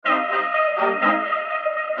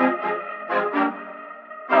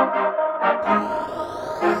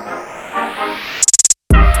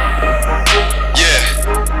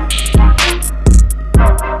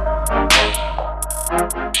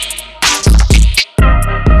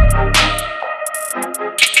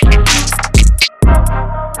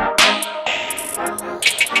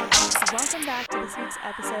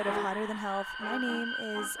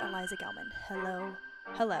is Eliza Gelman. Hello.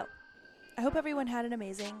 Hello. I hope everyone had an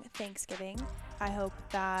amazing Thanksgiving. I hope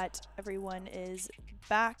that everyone is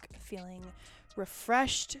back feeling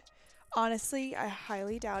refreshed. Honestly, I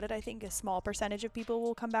highly doubt it. I think a small percentage of people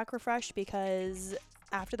will come back refreshed because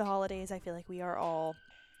after the holidays, I feel like we are all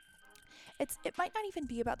it might not even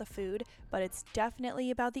be about the food, but it's definitely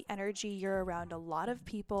about the energy. You're around a lot of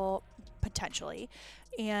people potentially,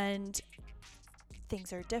 and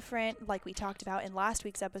things are different. Like we talked about in last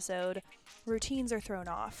week's episode, routines are thrown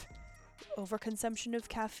off. Overconsumption of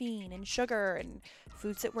caffeine and sugar and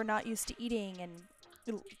foods that we're not used to eating,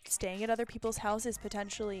 and staying at other people's houses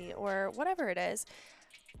potentially, or whatever it is.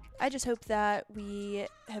 I just hope that we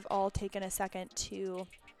have all taken a second to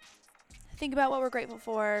think about what we're grateful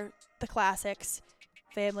for, the classics,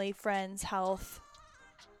 family, friends, health,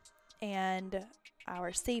 and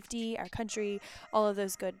our safety, our country, all of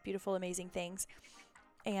those good, beautiful, amazing things.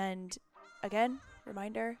 And again,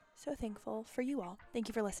 reminder, so thankful for you all. Thank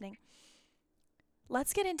you for listening.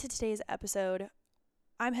 Let's get into today's episode.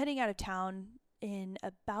 I'm heading out of town in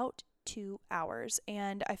about 2 hours,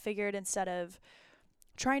 and I figured instead of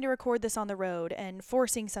trying to record this on the road and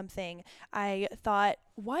forcing something, I thought,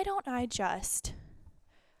 why don't I just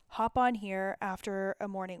hop on here after a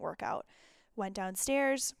morning workout? Went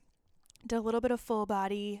downstairs, did a little bit of full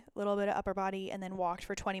body, a little bit of upper body, and then walked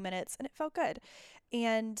for 20 minutes, and it felt good.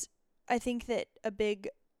 And I think that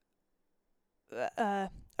a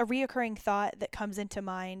reoccurring thought that comes into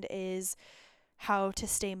mind is how to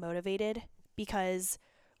stay motivated, because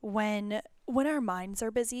when our minds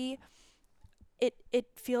are busy, it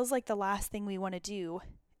feels like the last thing we want to do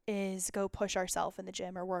is go push ourselves in the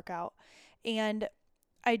gym or work out. And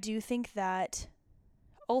I do think that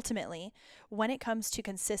ultimately, when it comes to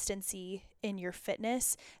consistency in your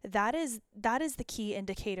fitness, that is the key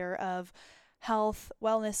indicator of health,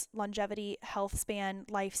 wellness, longevity, health span,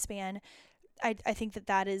 lifespan. I think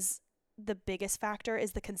that is the biggest factor,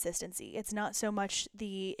 is the consistency. It's not so much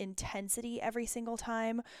the intensity every single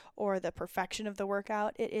time or the perfection of the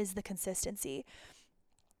workout. It is the consistency.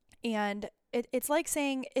 And it's like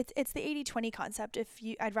saying it's the 80-20 concept.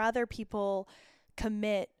 I'd rather people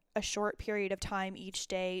commit a short period of time each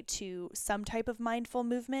day to some type of mindful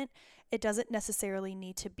movement. It doesn't necessarily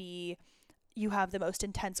need to be you have the most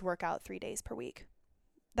intense workout 3 days per week.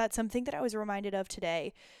 That's something that I was reminded of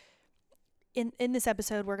today. In this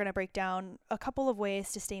episode, we're going to break down a couple of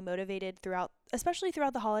ways to stay motivated especially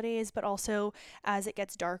throughout the holidays, but also as it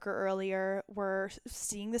gets darker earlier. We're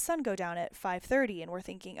seeing the sun go down at 5:30, and we're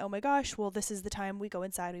thinking, oh my gosh, well, this is the time we go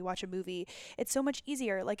inside, we watch a movie. It's so much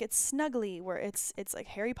easier. Like, it's snuggly, where it's like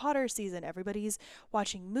Harry Potter season. Everybody's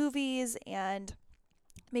watching movies and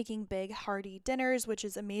making big hearty dinners, which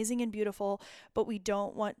is amazing and beautiful, but we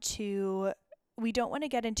don't want to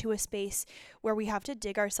get into a space where we have to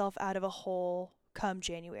dig ourselves out of a hole come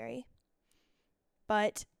January.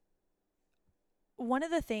 But one of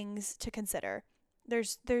the things to consider,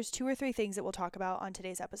 there's 2 or 3 things that we'll talk about on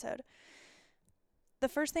today's episode. The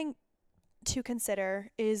first thing to consider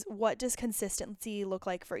is, what does consistency look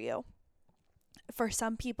like for you? For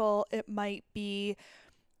some people, it might be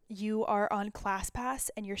you are on ClassPass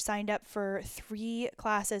and you're signed up for 3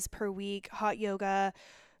 classes per week, hot yoga,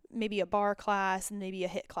 maybe a bar class, and maybe a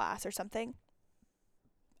HIIT class or something.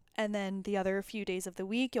 And then the other few days of the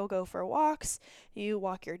week, you'll go for walks, you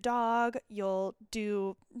walk your dog, you'll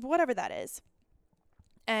do whatever that is.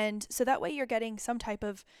 And so that way you're getting some type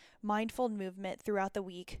of mindful movement throughout the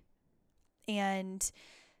week, and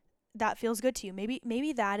that feels good to you.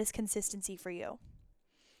 Maybe that is consistency for you.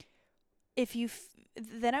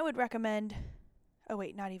 Then I would recommend,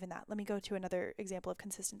 not even that. Let me go to another example of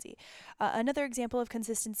consistency. Another example of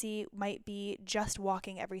consistency might be just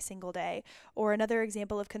walking every single day. Or another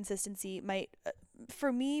example of consistency might,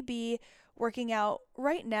 for me, be working out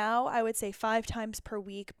right now, I would say 5 times per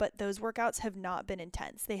week, but those workouts have not been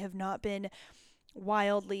intense. They have not been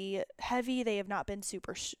wildly heavy. They have not been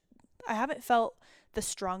I haven't felt the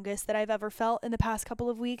strongest that I've ever felt in the past couple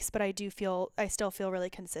of weeks, but I still feel really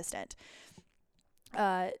consistent.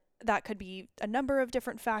 That could be a number of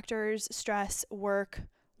different factors: stress, work,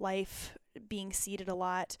 life, being seated a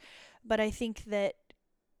lot. But I think that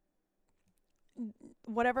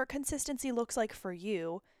whatever consistency looks like for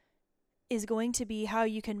you is going to be how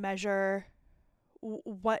you can measure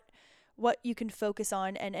what you can focus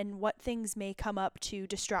on, and what things may come up to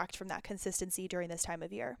distract from that consistency during this time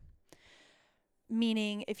of year.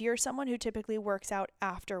 Meaning, if you're someone who typically works out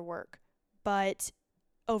after work, but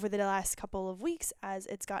over the last couple of weeks, as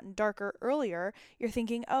it's gotten darker earlier, you're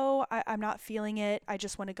thinking, oh, I'm not feeling it. I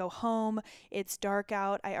just want to go home. It's dark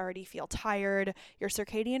out. I already feel tired. Your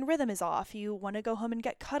circadian rhythm is off. You want to go home and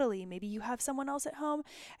get cuddly. Maybe you have someone else at home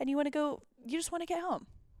and you just want to get home.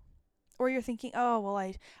 Or you're thinking, oh, well,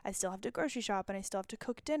 I still have to grocery shop and I still have to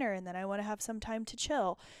cook dinner and then I want to have some time to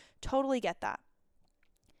chill. Totally get that.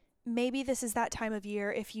 Maybe this is that time of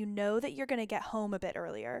year if you know that you're going to get home a bit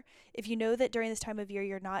earlier. If you know that during this time of year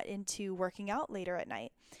you're not into working out later at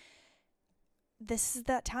night. This is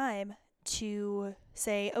that time to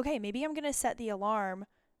say, okay, maybe I'm going to set the alarm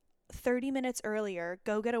 30 minutes earlier,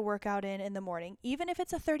 go get a workout in the morning, even if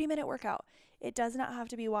it's a 30-minute workout. It does not have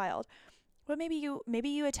to be wild. But maybe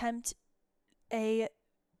you attempt a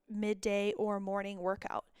midday or morning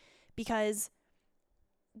workout, because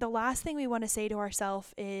the last thing we want to say to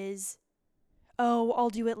ourselves is, oh, I'll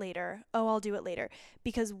do it later. Oh, I'll do it later.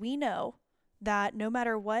 Because we know that no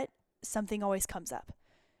matter what, something always comes up.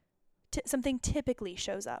 Something typically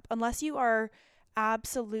shows up. Unless you are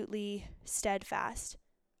absolutely steadfast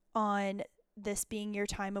on this being your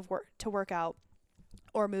time of work to work out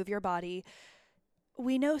or move your body,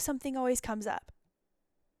 we know something always comes up.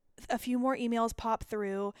 A few more emails pop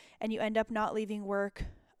through and you end up not leaving work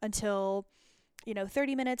until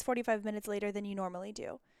 30 minutes, 45 minutes later than you normally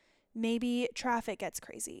do. Maybe traffic gets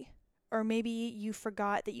crazy, or maybe you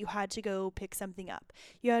forgot that you had to go pick something up.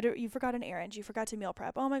 You forgot an errand, you forgot to meal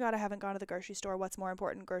prep. Oh my God, I haven't gone to the grocery store. What's more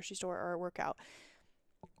important, grocery store or a workout?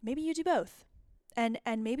 Maybe you do both. And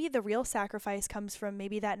maybe the real sacrifice comes from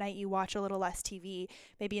maybe that night you watch a little less TV.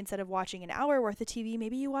 Maybe instead of watching an hour worth of TV,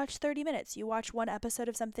 maybe you watch 30 minutes. You watch one episode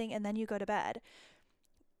of something and then you go to bed.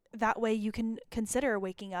 That way you can consider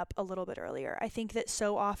waking up a little bit earlier. I think that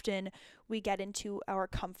so often we get into our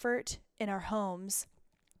comfort in our homes,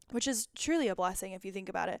 which is truly a blessing if you think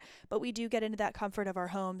about it. But we do get into that comfort of our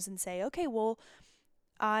homes and say, okay, well,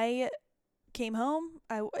 I came home.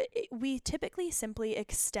 We typically simply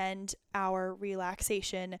extend our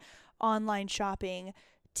relaxation, online shopping,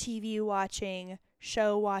 TV watching,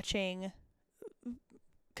 show watching,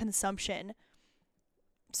 consumption,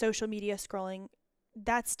 social media scrolling.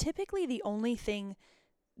 That's typically the only thing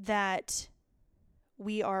that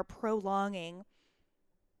we are prolonging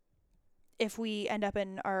if we end up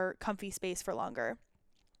in our comfy space for longer.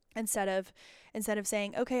 Instead of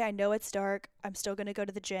saying, okay, I know it's dark, I'm still going to go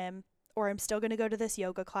to the gym, or I'm still going to go to this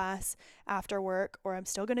yoga class after work, or I'm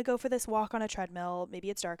still going to go for this walk on a treadmill. Maybe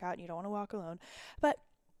it's dark out and you don't want to walk alone. But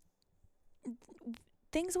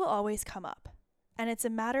things will always come up. And it's a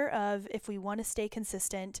matter of, if we want to stay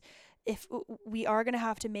consistent, if we are going to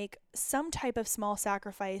have to make some type of small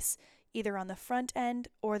sacrifice either on the front end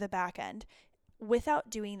or the back end. Without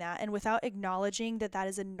doing that and without acknowledging that that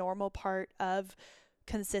is a normal part of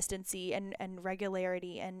consistency and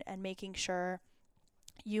regularity and making sure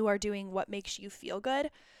you are doing what makes you feel good,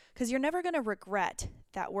 because you're never going to regret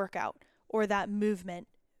that workout or that movement,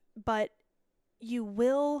 but you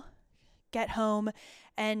will get home,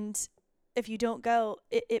 and if you don't go,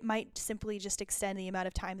 it might simply just extend the amount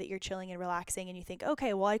of time that you're chilling and relaxing, and you think,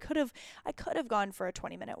 okay, well, I could have gone for a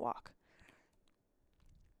 20-minute walk.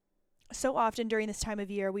 So often during this time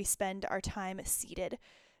of year, we spend our time seated.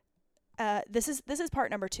 This is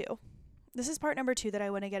part number 2. This is part number 2 that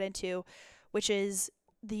I want to get into, which is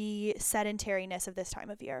the sedentariness of this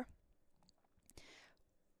time of year.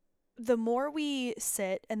 The more we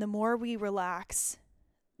sit and the more we relax,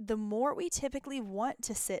 the more we typically want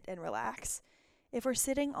to sit and relax. If we're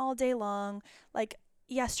sitting all day long, like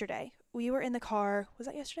yesterday, we were in the car. Was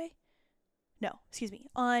that yesterday? No, excuse me.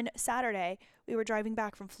 On Saturday, we were driving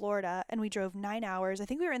back from Florida and we drove 9 hours. I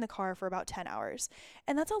think we were in the car for about 10 hours.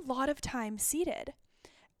 And that's a lot of time seated.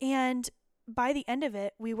 And by the end of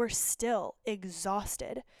it, we were still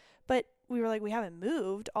exhausted. But we were like, we haven't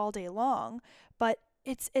moved all day long. But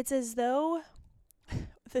it's as though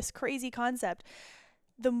this crazy concept,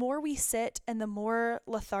 the more we sit and the more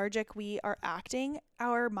lethargic we are acting,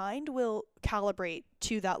 our mind will calibrate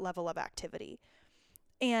to that level of activity.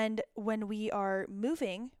 And when we are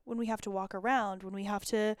moving, when we have to walk around, when we have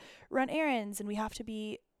to run errands, and we have to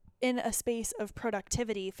be in a space of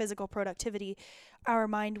productivity, physical productivity, our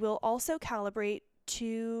mind will also calibrate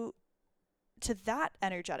to that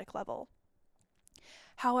energetic level.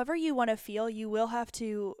 However you want to feel, you will have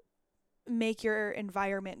to make your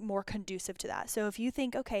environment more conducive to that. So if you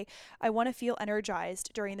think, okay, I want to feel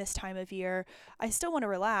energized during this time of year, I still want to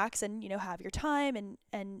relax and, have your time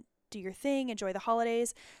and do your thing, enjoy the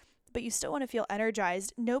holidays, but you still want to feel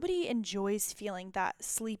energized. Nobody enjoys feeling that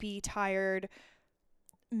sleepy, tired,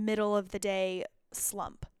 middle of the day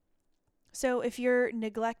slump. So if you're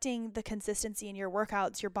neglecting the consistency in your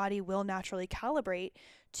workouts, your body will naturally calibrate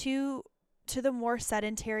to the more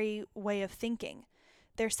sedentary way of thinking.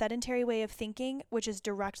 Their sedentary way of thinking, which is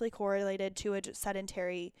directly correlated to a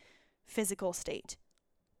sedentary physical state.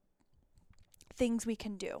 Things we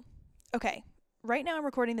can do. Okay, right now I'm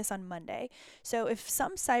recording this on Monday. So if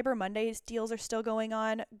some Cyber Mondays deals are still going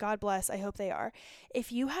on, God bless, I hope they are.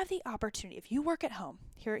 If you have the opportunity, if you work at home,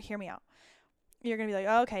 hear me out. You're going to be like,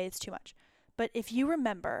 oh, okay, it's too much. But if you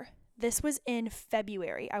remember, this was in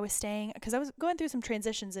February. I was staying, because I was going through some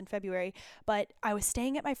transitions in February, but I was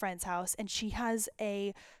staying at my friend's house, and she has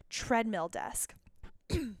a treadmill desk.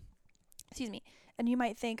 Excuse me. And you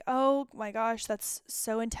might think, oh my gosh, that's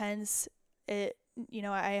so intense.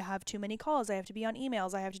 I have too many calls. I have to be on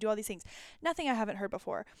emails. I have to do all these things. Nothing I haven't heard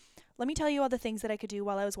before. Let me tell you all the things that I could do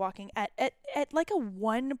while I was walking at like a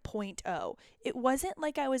 1.0. It wasn't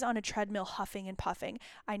like I was on a treadmill huffing and puffing.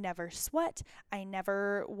 I never sweat. I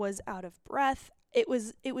never was out of breath. It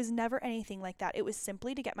was never anything like that. It was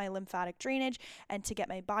simply to get my lymphatic drainage and to get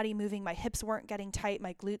my body moving. My hips weren't getting tight.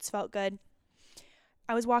 My glutes felt good.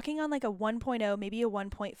 I was walking on like a 1.0, maybe a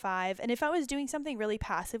 1.5. And if I was doing something really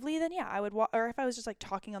passively, then yeah, I would walk. Or if I was just like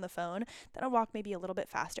talking on the phone, then I'd walk maybe a little bit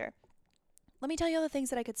faster. Let me tell you all the things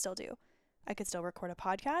that I could still do. I could still record a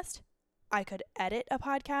podcast. I could edit a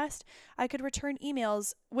podcast. I could return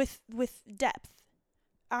emails with depth,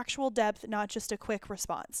 actual depth, not just a quick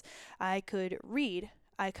response. I could read.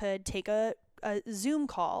 I could take a Zoom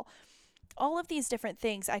call. All of these different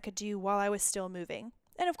things I could do while I was still moving.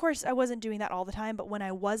 And of course, I wasn't doing that all the time, but when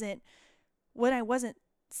I wasn't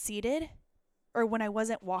seated or when I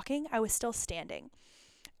wasn't walking, I was still standing.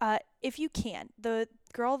 If you can, the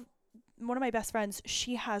girl, one of my best friends,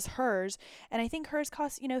 she has hers, and I think hers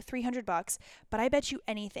costs, $300, but I bet you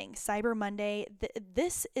anything, Cyber Monday,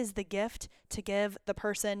 this is the gift to give the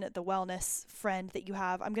person, the wellness friend that you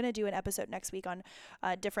have. I'm going to do an episode next week on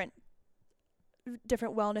different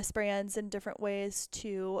wellness brands and different ways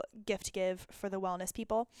to give for the wellness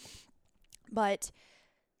people. But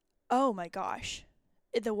oh my gosh,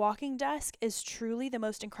 the walking desk is truly the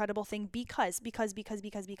most incredible thing because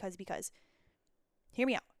hear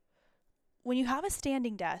me out. When you have a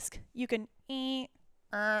standing desk, you can and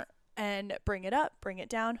bring it up, bring it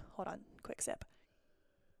down. Hold on, quick sip.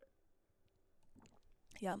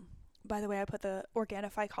 Yum. By the way, I put the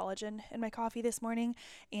Organifi collagen in my coffee this morning,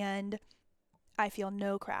 and I feel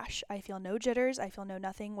no crash. I feel no jitters. I feel no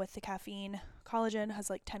nothing with the caffeine. Collagen has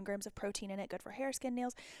like 10 grams of protein in it. Good for hair, skin,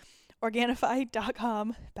 nails.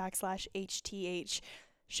 Organifi.com/HTH.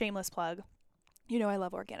 Shameless plug. You know I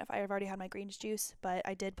love Organifi. I've already had my greens juice, but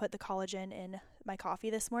I did put the collagen in my coffee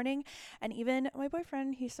this morning. And even my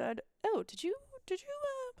boyfriend, he said, oh, did you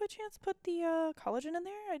by chance put the collagen in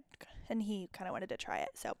there? And he kind of wanted to try it.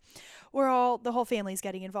 So the whole family's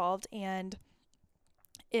getting involved, and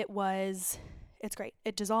it's great.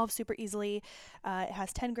 It dissolves super easily. It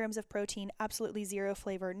has 10 grams of protein, absolutely zero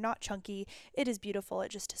flavor, not chunky. It is beautiful. It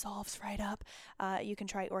just dissolves right up. You can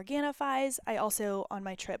try Organifi's. I also, on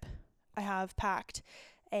my trip, I have packed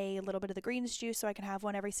a little bit of the greens juice so I can have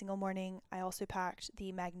one every single morning. I also packed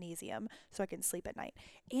the magnesium so I can sleep at night.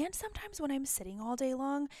 And sometimes when I'm sitting all day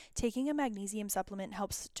long, taking a magnesium supplement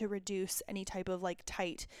helps to reduce any type of like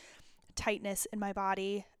tightness in my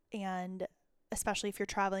body, and especially if you're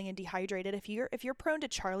traveling and dehydrated. If you're prone to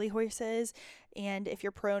Charlie horses, and if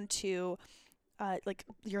you're prone to like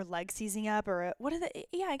your leg seizing up, or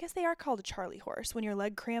I guess they are called a Charlie horse when your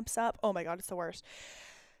leg cramps up. Oh my God, it's the worst.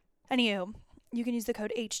 Anywho, you can use the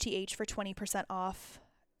code HTH for 20% off.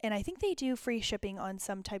 And I think they do free shipping on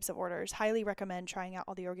some types of orders. Highly recommend trying out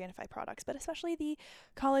all the Organifi products, but especially the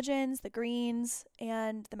collagens, the greens,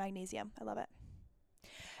 and the magnesium. I love it.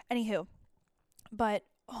 Anywho, but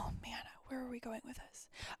oh man, where are we going with this?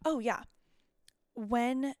 Oh yeah.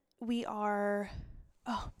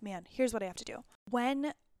 Here's what I have to do.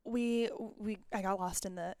 When I got lost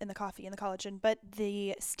in the coffee and the collagen, but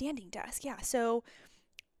the standing desk, yeah. So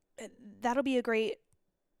that'll be a great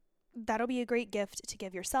gift to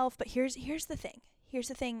give yourself. But here's the thing. Here's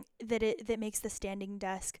the thing that makes the standing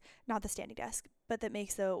desk, not the standing desk, but that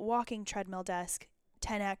makes the walking treadmill desk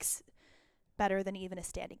 10x better than even a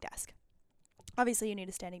standing desk. Obviously, you need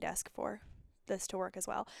a standing desk for this to work as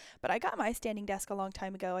well. But I got my standing desk a long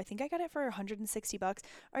time ago. I think I got it for $160.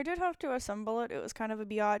 I did have to assemble it. It was kind of a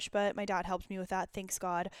biatch, but my dad helped me with that. Thanks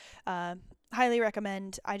God. Highly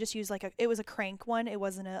recommend. I just used it was a crank one. It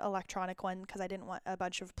wasn't an electronic one because I didn't want a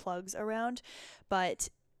bunch of plugs around. But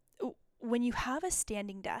when you have a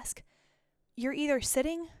standing desk, you're either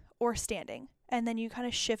sitting or standing. And then you kind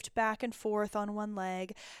of shift back and forth on one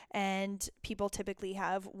leg, and people typically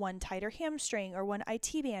have one tighter hamstring or one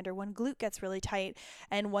IT band or one glute gets really tight,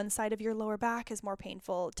 and one side of your lower back is more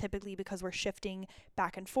painful, typically because we're shifting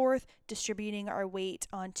back and forth, distributing our weight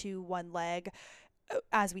onto one leg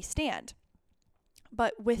as we stand.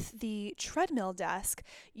 But with the treadmill desk,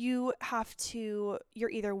 you're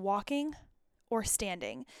either walking or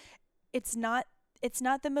standing. It's not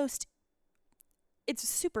the most it's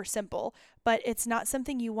super simple, but it's not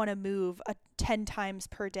something you want to move 10 times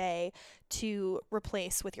per day to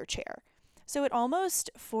replace with your chair. So it almost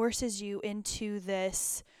forces you into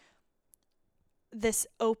this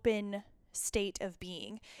open state of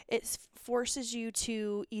being. It forces you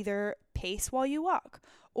to either pace while you walk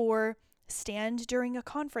or stand during a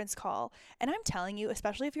conference call. And I'm telling you,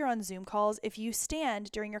 especially if you're on Zoom calls, if you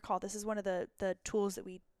stand during your call, this is one of the tools that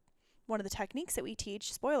one of the techniques that we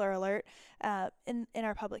teach, spoiler alert, in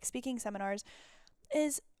our public speaking seminars,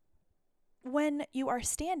 is when you are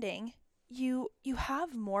standing, you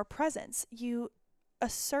have more presence. You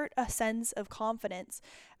assert a sense of confidence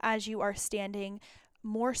as you are standing,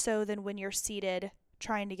 more so than when you're seated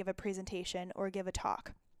trying to give a presentation or give a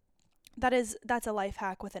talk. That's a life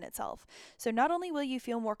hack within itself. So not only will you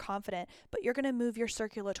feel more confident, but you're going to move your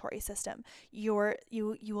circulatory system. You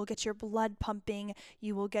will get your blood pumping,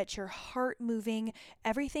 you will get your heart moving,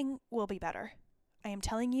 everything will be better. I am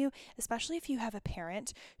telling you, especially if you have a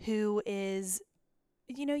parent who is,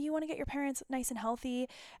 you want to get your parents nice and healthy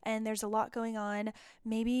and there's a lot going on.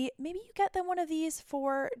 Maybe you get them one of these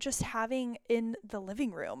for just having in the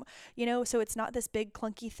living room, so it's not this big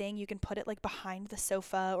clunky thing. You can put it like behind the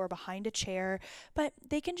sofa or behind a chair, but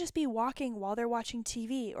they can just be walking while they're watching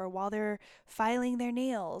TV or while they're filing their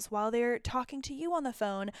nails, while they're talking to you on the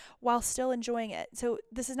phone while still enjoying it. So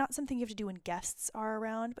this is not something you have to do when guests are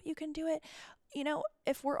around, but you can do it,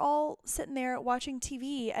 if we're all sitting there watching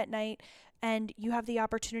TV at night and you have the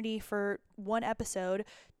opportunity for one episode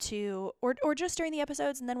or just during the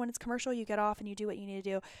episodes, and then when it's commercial, you get off and you do what you need to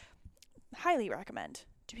do. Highly recommend.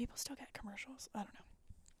 Do people still get commercials? I don't know.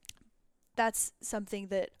 That's something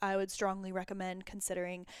that I would strongly recommend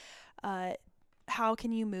considering. How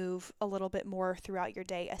can you move a little bit more throughout your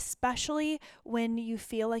day, especially when you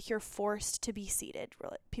feel like you're forced to be seated?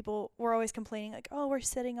 People were always complaining like, oh, we're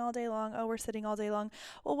sitting all day long. Oh, we're sitting all day long.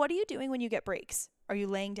 Well, what are you doing when you get breaks? Are you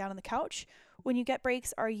laying down on the couch? When you get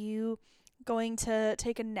breaks, are you going to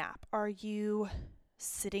take a nap? Are you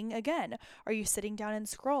sitting again? Are you sitting down and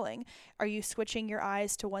scrolling? Are you switching your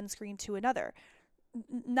eyes to one screen to another?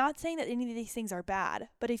 Not saying that any of these things are bad,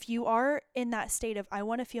 but if you are in that state of, I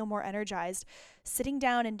want to feel more energized, sitting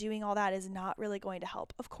down and doing all that is not really going to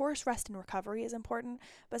help. Of course, rest and recovery is important,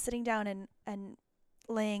 but sitting down and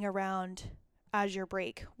laying around as your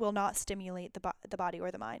break will not stimulate the body or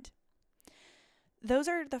the mind. Those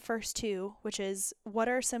are the first two, which is what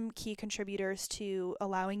are some key contributors to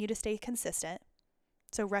allowing you to stay consistent.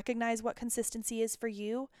 So recognize what consistency is for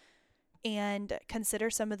you and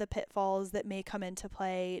consider some of the pitfalls that may come into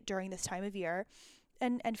play during this time of year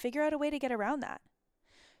and figure out a way to get around that.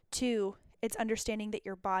 2, it's understanding that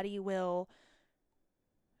your body will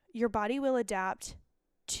adapt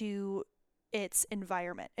to its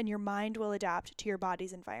environment and your mind will adapt to your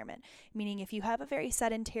body's environment. Meaning if you have a very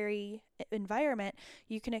sedentary environment,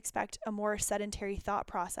 you can expect a more sedentary thought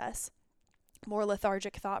process, more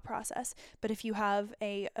lethargic thought process. But if you have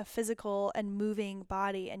a physical and moving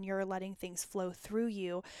body and you're letting things flow through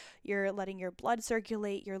you, you're letting your blood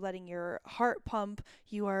circulate, you're letting your heart pump,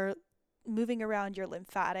 you are moving around your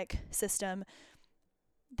lymphatic system,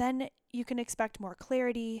 then you can expect more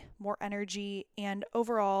clarity, more energy, and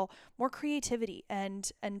overall more creativity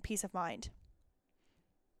and peace of mind.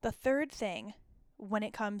 The third thing when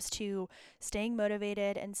it comes to staying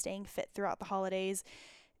motivated and staying fit throughout the holidays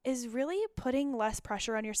is really putting less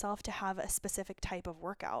pressure on yourself to have a specific type of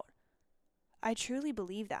workout. I truly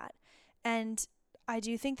believe that. And I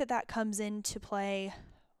do think that comes into play.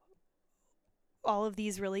 All of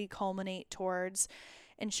these really culminate towards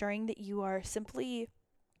ensuring that you're simply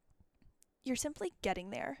getting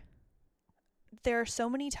there. There are so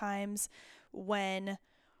many times when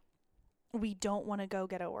we don't want to go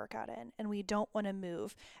get a workout in and we don't want to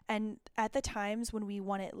move. And at the times when we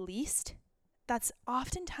want it least, that's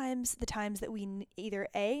oftentimes the times that we either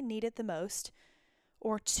A, need it the most,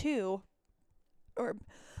 or 2, or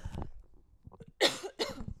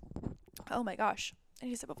oh my gosh, I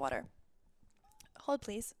need a sip of water. Hold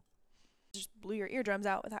please. Just blew your eardrums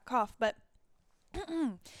out with that cough. But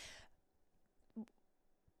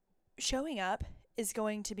showing up is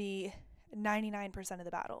going to be 99% of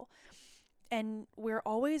the battle. And we're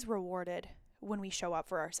always rewarded when we show up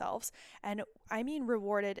for ourselves. And I mean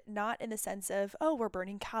rewarded not in the sense of, oh, we're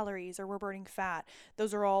burning calories or we're burning fat.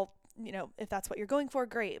 Those are all, if that's what you're going for,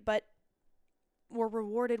 great. But we're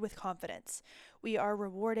rewarded with confidence. We are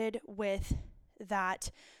rewarded with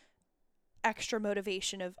that extra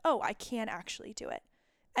motivation of, oh, I can actually do it.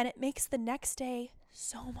 And it makes the next day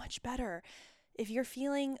so much better. If you're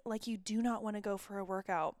feeling like you do not want to go for a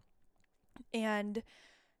workout and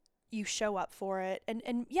you show up for it,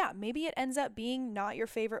 and yeah, maybe it ends up being not your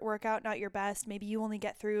favorite workout, not your best. Maybe you only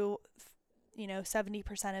get through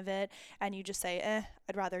 70% of it and you just say,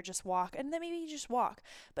 I'd rather just walk. And then maybe you just walk.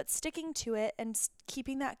 But sticking to it and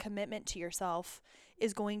keeping that commitment to yourself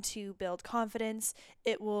is going to build confidence.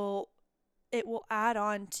 It will add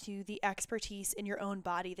on to the expertise in your own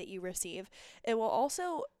body that you receive. It will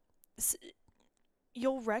also,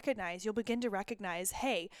 you'll begin to recognize,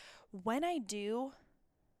 hey, when I do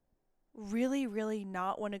really, really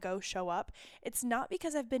not want to go show up, it's not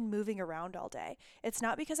because I've been moving around all day. It's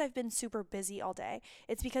not because I've been super busy all day.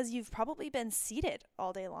 It's because you've probably been seated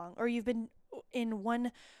all day long, or you've been in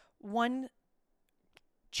one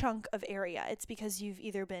chunk of area. It's because you've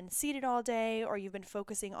either been seated all day, or you've been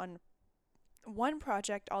focusing on one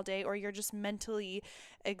project all day, or you're just mentally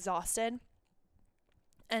exhausted.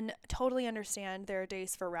 And totally understand there are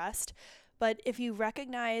days for rest. But if you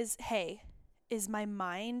recognize, hey, is my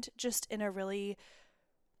mind just in a really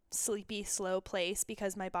sleepy, slow place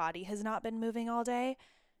because my body has not been moving all day?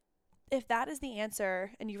 If that is the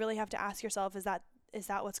answer, and you really have to ask yourself, is that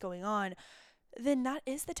what's going on? Then that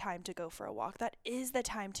is the time to go for a walk. That is the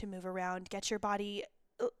time to move around, get your body,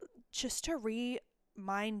 just to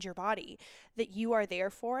remind your body that you are there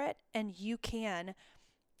for it, and you can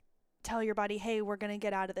tell your body, hey, we're going to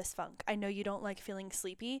get out of this funk. I know you don't like feeling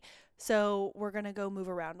sleepy, so we're going to go move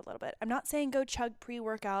around a little bit. I'm not saying go chug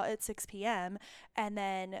pre-workout at 6 p.m. and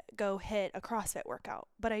then go hit a CrossFit workout,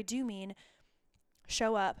 but I do mean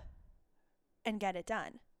show up and get it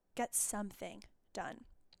done. Get something done.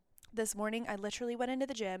 This morning, I literally went into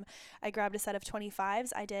the gym. I grabbed a set of 25s.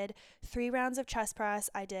 I did 3 rounds of chest press.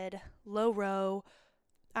 I did low row.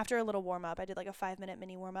 After a little warm-up, I did like a 5-minute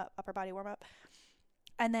mini warm-up, upper body warm-up.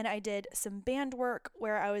 And then I did some band work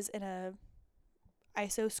where I was in a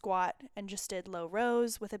iso squat and just did low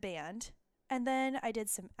rows with a band. And then I did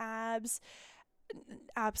some abs.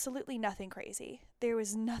 Absolutely nothing crazy. There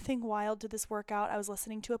was nothing wild to this workout. I was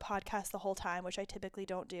listening to a podcast the whole time, which I typically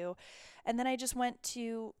don't do. And then I just went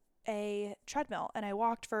to a treadmill and I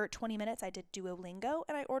walked for 20 minutes. I did Duolingo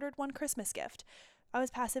and I ordered one Christmas gift. I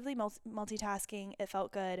was passively multitasking. It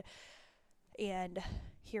felt good. And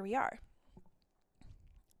here we are.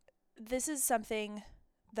 This is something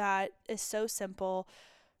that is so simple,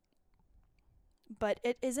 but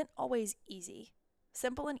it isn't always easy.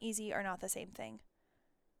 Simple and easy are not the same thing.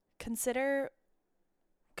 Consider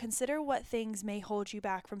what things may hold you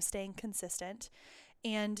back from staying consistent,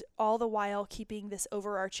 and all the while keeping this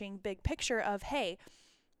overarching big picture of, hey,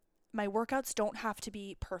 my workouts don't have to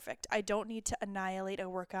be perfect. I don't need to annihilate a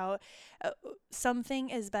workout. Something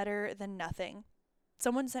is better than nothing.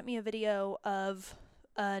 Someone sent me a video of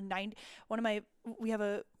we have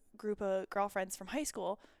a group of girlfriends from high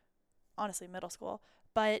school, honestly middle school,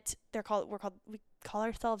 but we call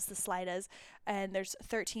ourselves the Slidas, and there's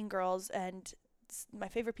 13 girls, and my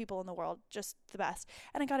favorite people in the world, just the best.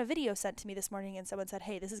 And I got a video sent to me this morning, and someone said,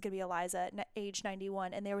 hey, this is going to be Eliza, age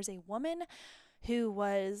 91, and there was a woman who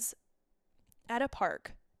was at a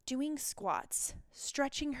park doing squats,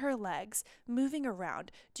 stretching her legs, moving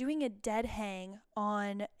around, doing a dead hang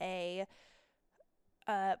on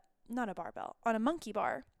not a barbell, on a monkey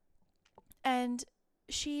bar. And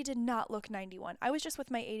she did not look 91. I was just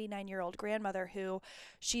with my 89-year-old grandmother who,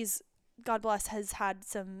 she's, God bless, has had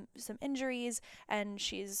some injuries, and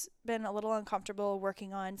she's been a little uncomfortable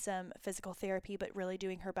working on some physical therapy, but really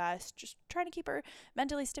doing her best, just trying to keep her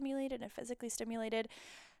mentally stimulated and physically stimulated.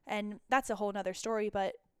 And that's a whole nother story.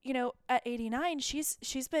 But, at 89,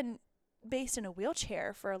 she's been based in a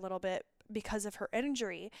wheelchair for a little bit because of her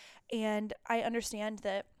injury. And I understand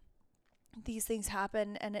that these things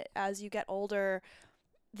happen, and as you get older,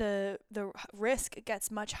 the risk gets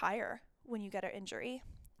much higher when you get an injury,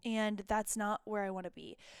 and that's not where I want to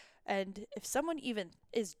be. And if someone even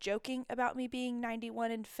is joking about me being 91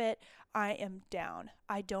 and fit, I am down.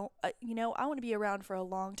 I don't, I want to be around for a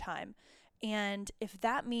long time. And if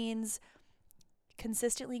that means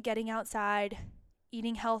consistently getting outside,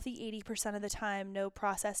 eating healthy 80% of the time, no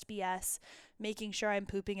processed BS, making sure I'm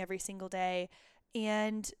pooping every single day,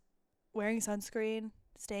 and wearing sunscreen,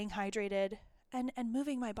 staying hydrated, and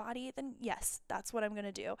moving my body, then yes, that's what I'm going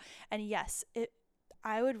to do. And yes,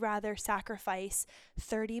 I would rather sacrifice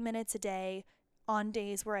 30 minutes a day on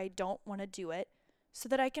days where I don't want to do it so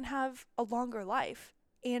that I can have a longer life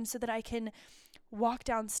and so that I can walk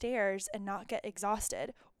downstairs and not get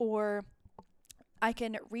exhausted, or I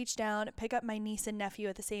can reach down, pick up my niece and nephew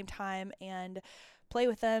at the same time and play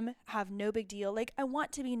with them, have no big deal. Like, I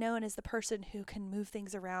want to be known as the person who can move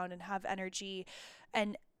things around and have energy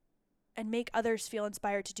and make others feel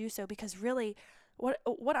inspired to do so, because really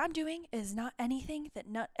what I'm doing is not anything that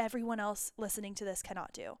not everyone else listening to this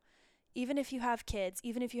cannot do. Even if you have kids,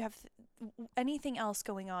 even if you have anything else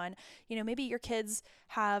going on, maybe your kids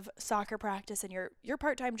have soccer practice and your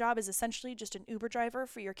part-time job is essentially just an Uber driver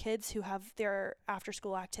for your kids who have their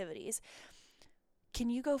after-school activities. Can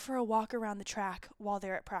you go for a walk around the track while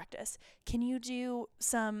they're at practice? Can you do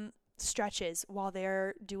some stretches while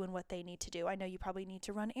they're doing what they need to do? I know you probably need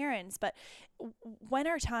to run errands, but when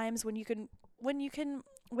are times when you can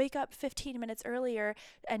wake up 15 minutes earlier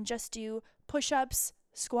and just do push-ups,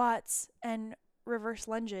 squats, and reverse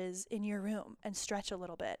lunges in your room and stretch a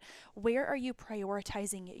little bit? Where are you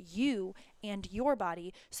prioritizing you and your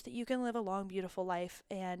body so that you can live a long, beautiful life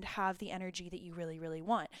and have the energy that you really, really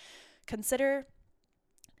want? Consider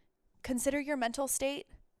your mental state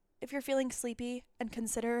if you're feeling sleepy, and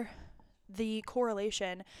consider the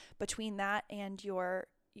correlation between that and your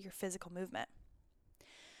physical movement.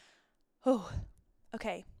 Oh,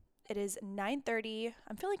 okay. It is 9:30.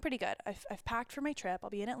 I'm feeling pretty good. I've packed for my trip. I'll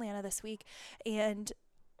be in Atlanta this week, and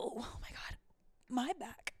oh my God, my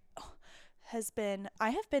back I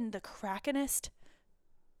have been the crackinest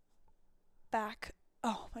back.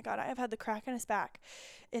 Oh my God, I have had the crackinest back.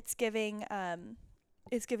 It's giving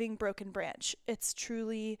Broken Branch. It's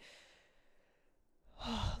truly,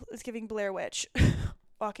 it's giving Blair Witch,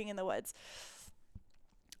 walking in the woods.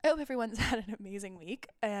 I hope everyone's had an amazing week,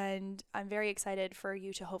 and I'm very excited for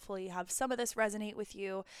you to hopefully have some of this resonate with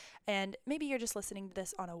you, and maybe you're just listening to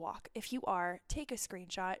this on a walk. If you are, take a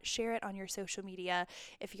screenshot, share it on your social media.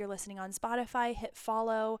 If you're listening on Spotify, hit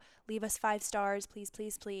follow, leave us 5 stars, please,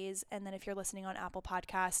 please, please, and then if you're listening on Apple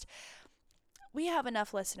Podcast, we have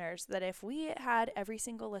enough listeners that if we had every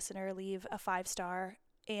single listener leave a 5-star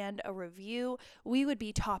and a review, we would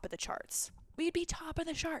be top of the charts. We'd be top of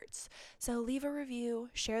the charts. So leave a review,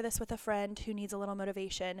 share this with a friend who needs a little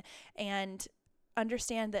motivation, and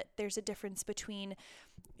understand that there's a difference between,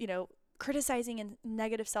 criticizing and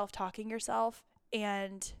negative self-talking yourself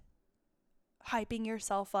and hyping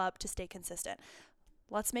yourself up to stay consistent.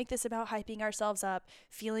 Let's make this about hyping ourselves up,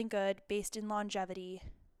 feeling good, based in longevity,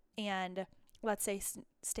 and let's say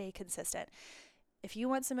stay consistent. If you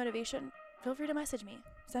want some motivation, feel free to message me.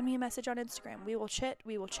 Send me a message on Instagram. We will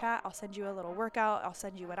chat. I'll send you a little workout. I'll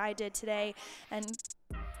send you what I did today. And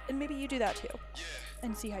maybe you do that too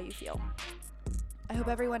and see how you feel. I hope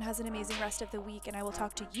everyone has an amazing rest of the week, and I will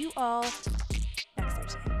talk to you all next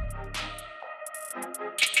Thursday.